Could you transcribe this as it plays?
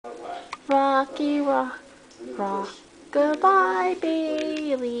rocky rock, rock. Goodbye,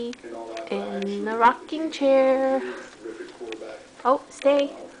 Bailey, in the rocking chair. Oh,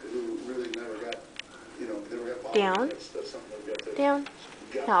 stay. Down. Down.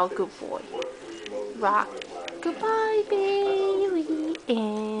 Oh, good boy. Rock. Goodbye, Bailey,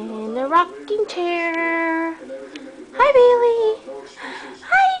 in the rocking chair. Hi, Bailey.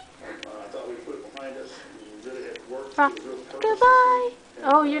 Hi. Rock. Goodbye.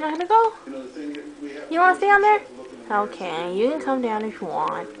 Oh, you're not gonna go? You don't want to stay on there? Okay, you can come down if you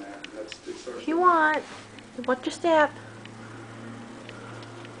want. If you want. Watch your step.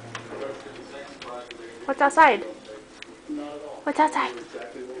 What's outside? What's outside?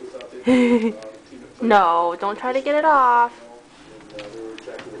 No, don't try to get it off.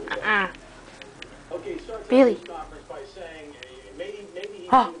 Bailey.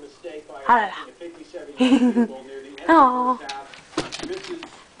 Oh. Oh.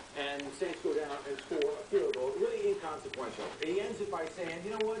 And the Saints go down and score a field goal. Really inconsequential. He ends it by saying,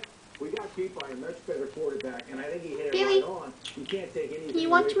 you know what? We got beat by a much better quarterback, and I think he hit it Bailey, right on. You can't take anything. Can you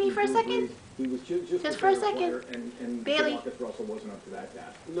watch me for a second? He was just for a second. And Bailey. Jamarcus Russell wasn't up to that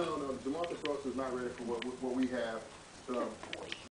task. No, Jamarcus Russell is not ready for what we have. So